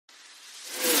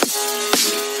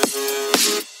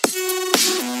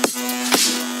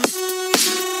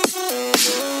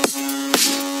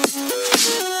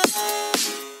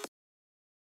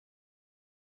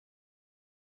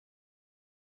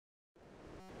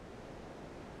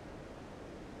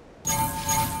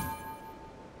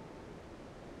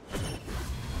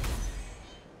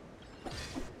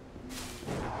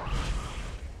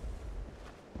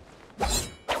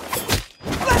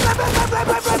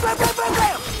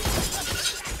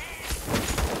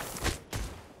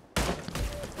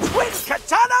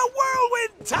Katana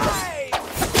whirlwind time!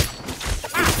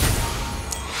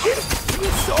 Two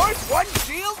swords, one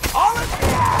shield, all in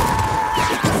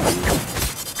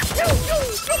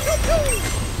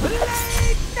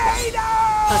Blade Nado!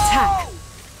 Attack!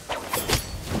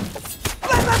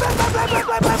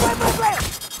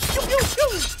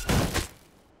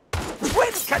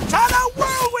 Twin Katana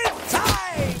whirlwind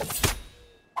time!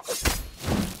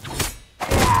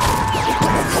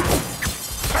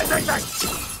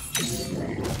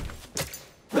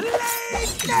 Blade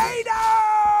Nado!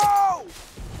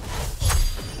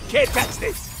 Can't touch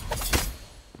this!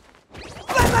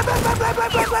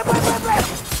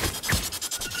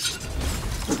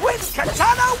 Twin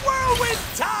Katana whirlwind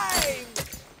time!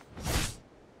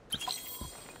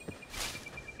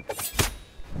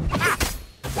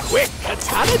 Quick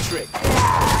katana trick!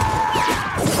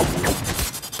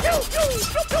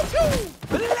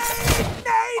 Blade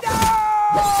Nado!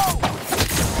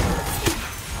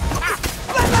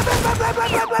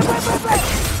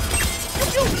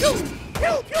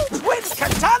 Twin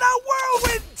Katana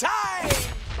whirlwind time!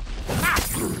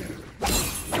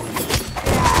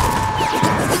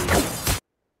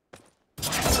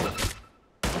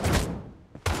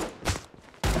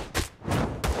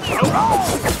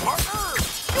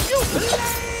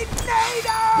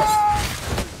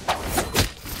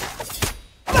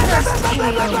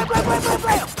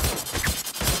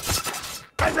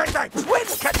 Twin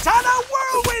Katana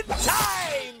whirlwind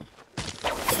time!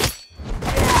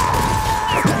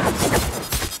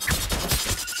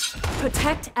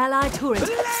 Protect allied turret.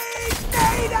 Blade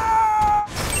Nado!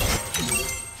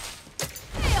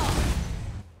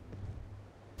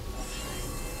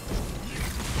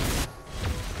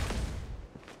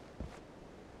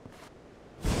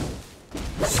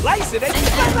 Slice it and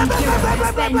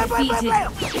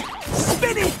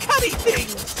spinny cutty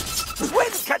things!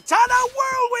 Twin Katana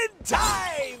whirlwind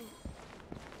time!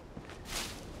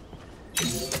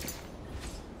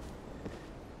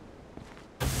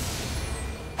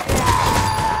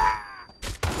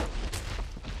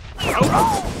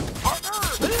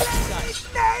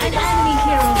 An enemy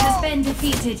hero has been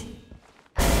defeated.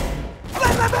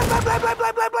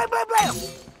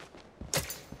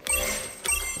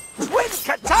 Twin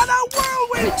Katana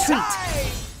whirlwind Retreat.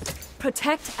 time!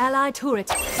 Protect allied turret.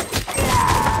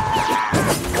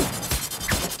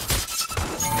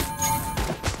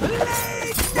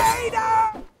 Blade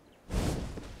Nado!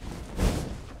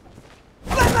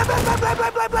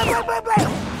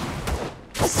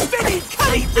 Spinny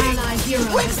cutty thing! Allied hero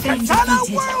Twin has been Katana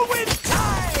defeated. whirlwind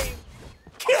time!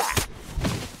 Kia!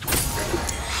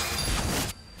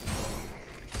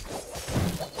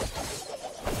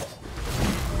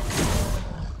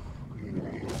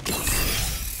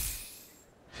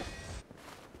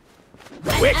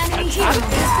 An enemy hero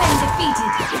has been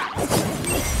defeated.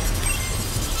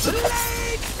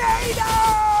 Blade Nado!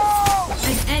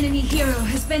 An enemy hero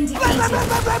has been defeated.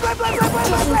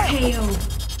 Double KO.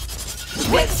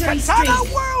 Victory Katana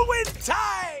streak. whirlwind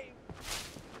time!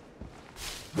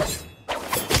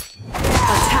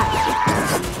 Attack.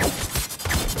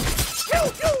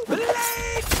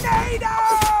 Blade Nado!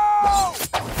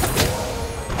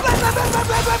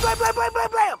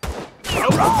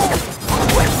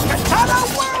 With Katana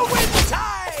whirlwind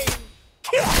time!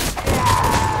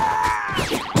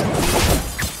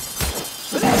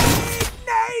 Blade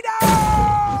Nado!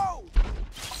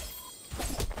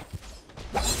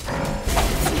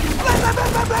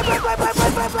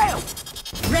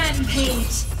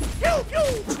 Rampage.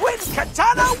 Twin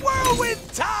Katana whirlwind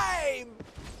time!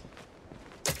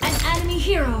 An enemy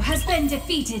hero has been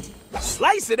defeated.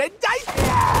 Slice it and dice!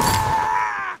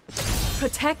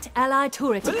 Protect allied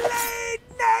turret. Blade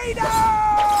Nado!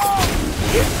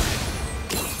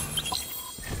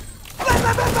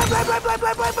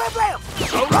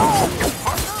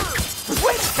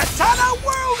 Twin Katana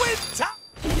whirlwind time!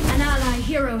 An ally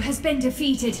hero has been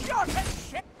defeated.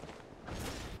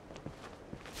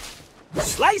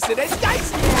 Slice it and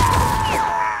dice!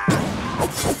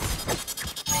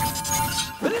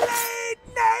 Blade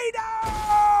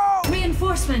Nado!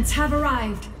 Reinforcements have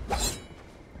arrived.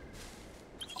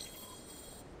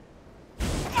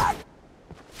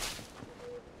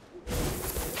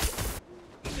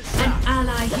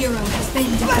 hero has been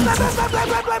defeated. An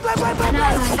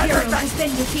allied hero has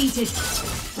been defeated.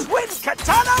 Twin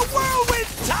Katana Whirlwind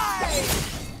Tide!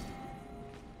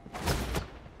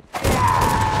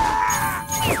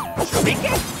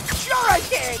 Shuriken!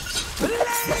 Shuriken!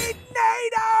 Blade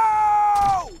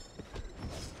Nado!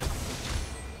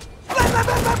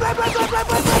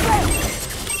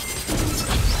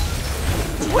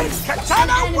 Twin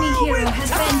Katana An enemy hero Whirlwind has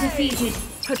Tide! been defeated.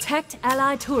 Protect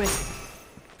allied turret.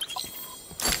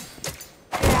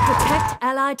 Protect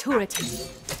allied turret.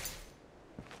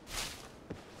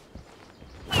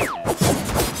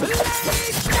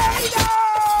 Blade Nado!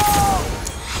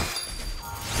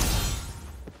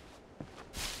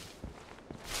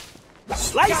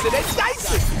 Slice it and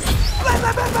dice it!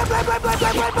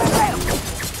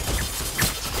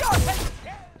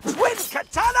 Twin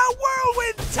Katana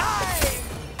Whirlwind Time!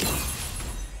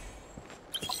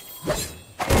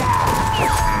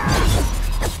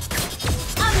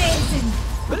 Amazing!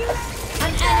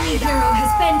 An enemy hero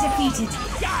has been defeated.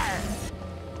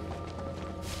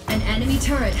 An enemy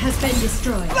turret has been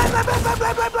destroyed.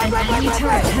 An enemy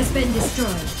turret has been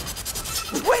destroyed.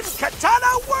 Twin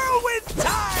Katana Whirlwind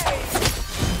Time!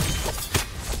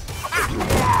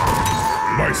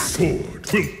 My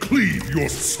sword will cleave your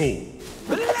soul.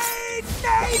 Blade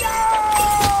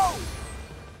Nado!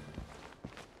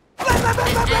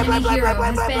 An enemy hero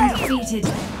has been defeated.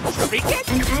 Shuriken!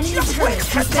 An enemy Twin turret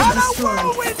has been Katana destroyed.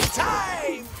 Whirlwind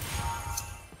Time!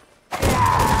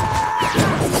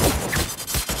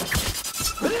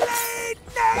 Blade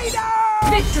Nado!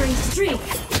 Victory streak!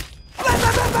 An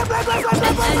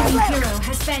enemy hero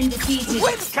has been defeated.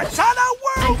 Twin Katana An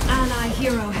Whirlwind! ally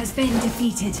hero has been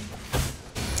defeated.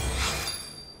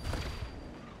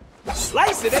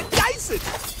 Slice it and dice it!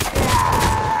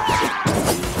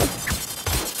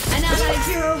 An allied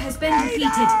hero has been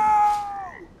defeated.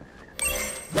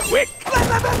 Quick!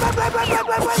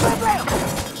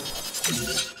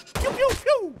 Pew, pew,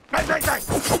 pew! Bang, bang, bang!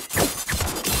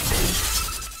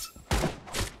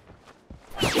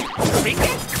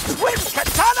 Shuriken! Twin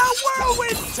Katana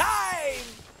Whirlwind Time!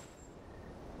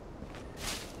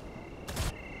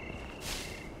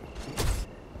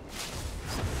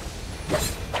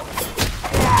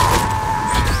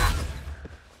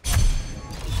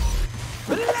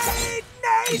 Blade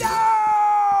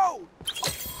Nado!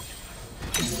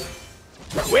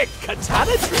 Quick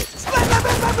katana tricks!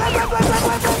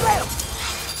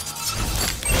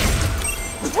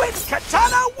 Twin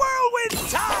Katana Whirlwind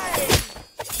Time!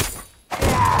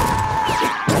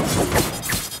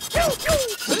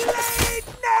 Blade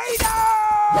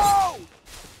Nado!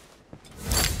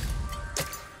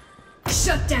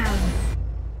 Shut down.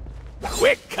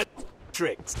 Quick cut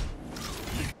tricks!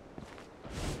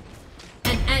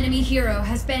 An enemy hero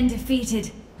has been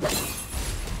defeated.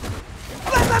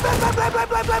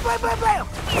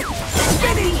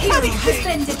 Spinning hero cutting has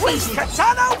thing! been Twin defeated.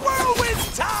 Katana Whirlwind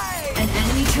Time! An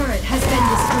enemy turret has been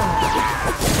destroyed.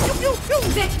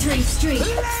 Victory streak!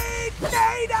 Blade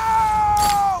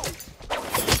Nado!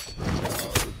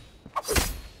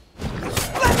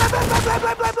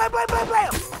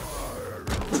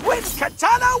 Twin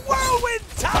Katana Whirlwind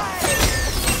Time!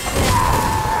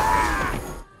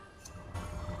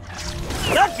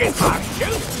 Look at my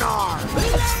shooting arm!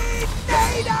 Blade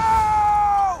Nado!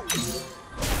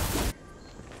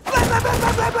 Twin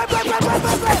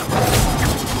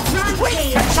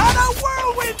Rampage! Katana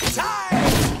Whirlwind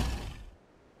Time!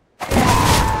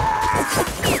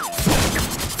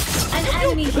 An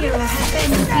enemy hero has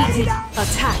been defeated.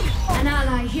 Attack! An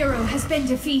ally hero has been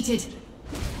defeated.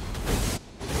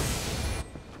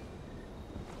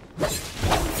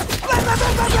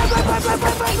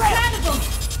 Incredible!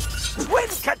 Twin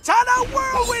Katana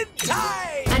Whirlwind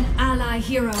Time! An ally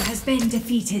hero has been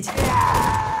defeated. Spinning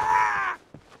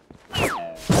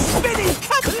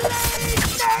cut! Blade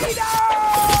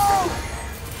Nado!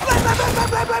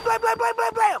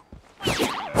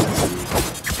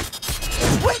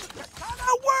 Twin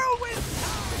Katana Whirlwind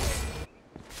Time!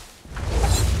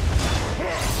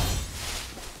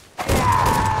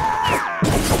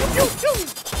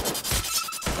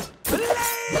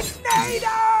 Blade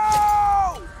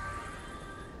Nado!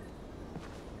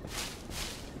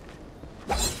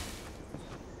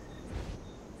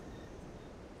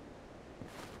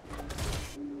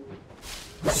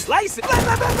 Slice it!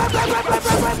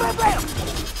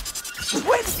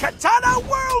 Twin Katana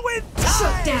Whirlwind Time!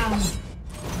 Shut down!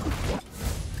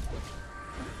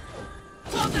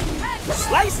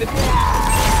 Slice it!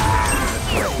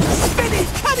 Spinning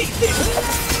cutting thing!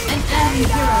 An enemy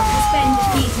hero has been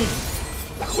defeated.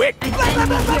 Quick! An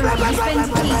enemy hero has been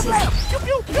defeated.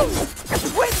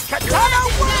 Twin Katana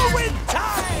Whirlwind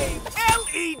Time!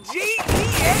 LED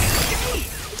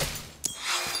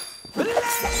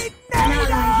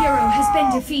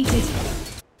defeated.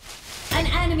 An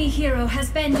enemy hero has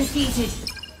been defeated.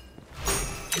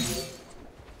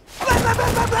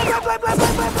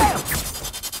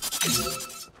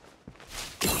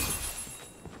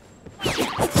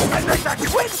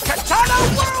 Twin Katana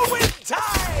Whirlwind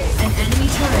Tide! An enemy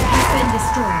turret has been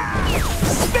destroyed.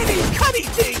 Spinning cutty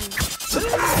thing!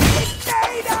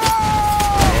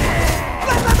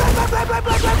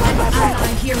 An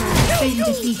ally hero has been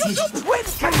defeated. Twin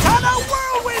Katana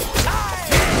Whirlwind Tide!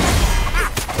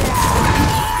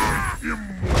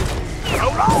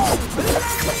 Roll!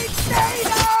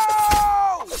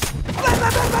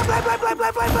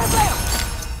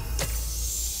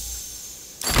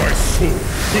 My sword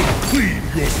will cleave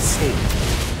your soul.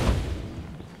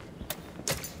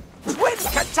 Twin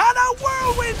Katana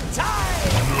Whirlwind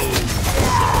Tide!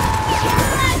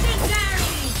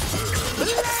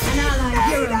 An ally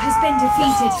hero has been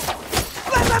defeated.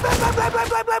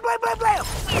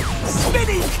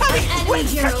 Spinning cutting An enemy Twin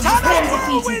hero has Katana been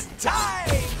Whirlwind defeated.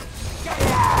 Tide!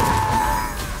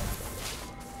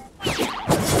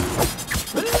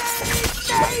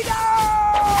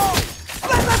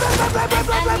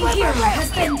 An enemy hero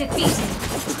has been defeated.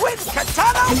 Twin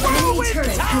Katana An enemy Whirlwind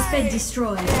turret Tide! has been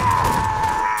destroyed.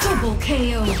 Double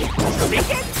KO.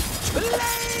 Begin!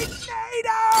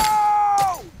 Tornado!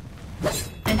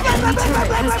 An enemy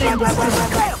turret has been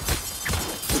destroyed.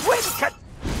 Twin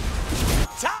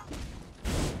Katana!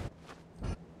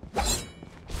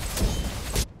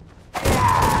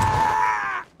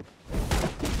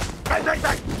 Bang, bang,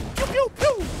 bang! Pew, pew,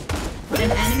 pew!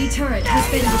 An enemy turret has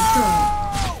been destroyed.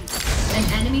 An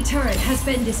enemy turret has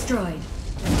been destroyed.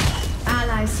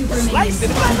 Ally super minion Slice it!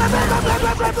 spawned now.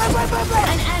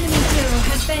 An enemy hero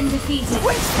has been defeated.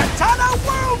 Twin Katana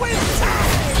Whirlwind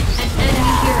Tide! An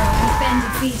enemy hero has been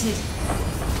defeated.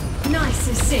 Nice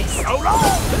assist. Roll on!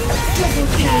 Double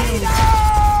KO.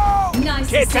 No! Nice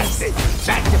Can't touch assist. this!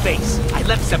 Back to base. I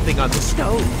left something on the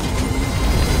stove.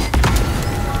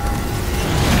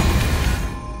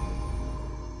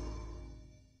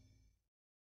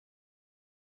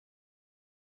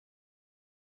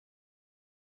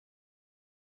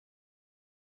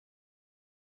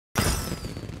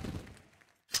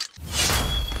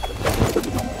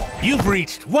 You've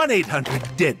reached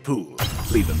 1-800-DEADPOOL.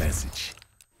 Leave a message.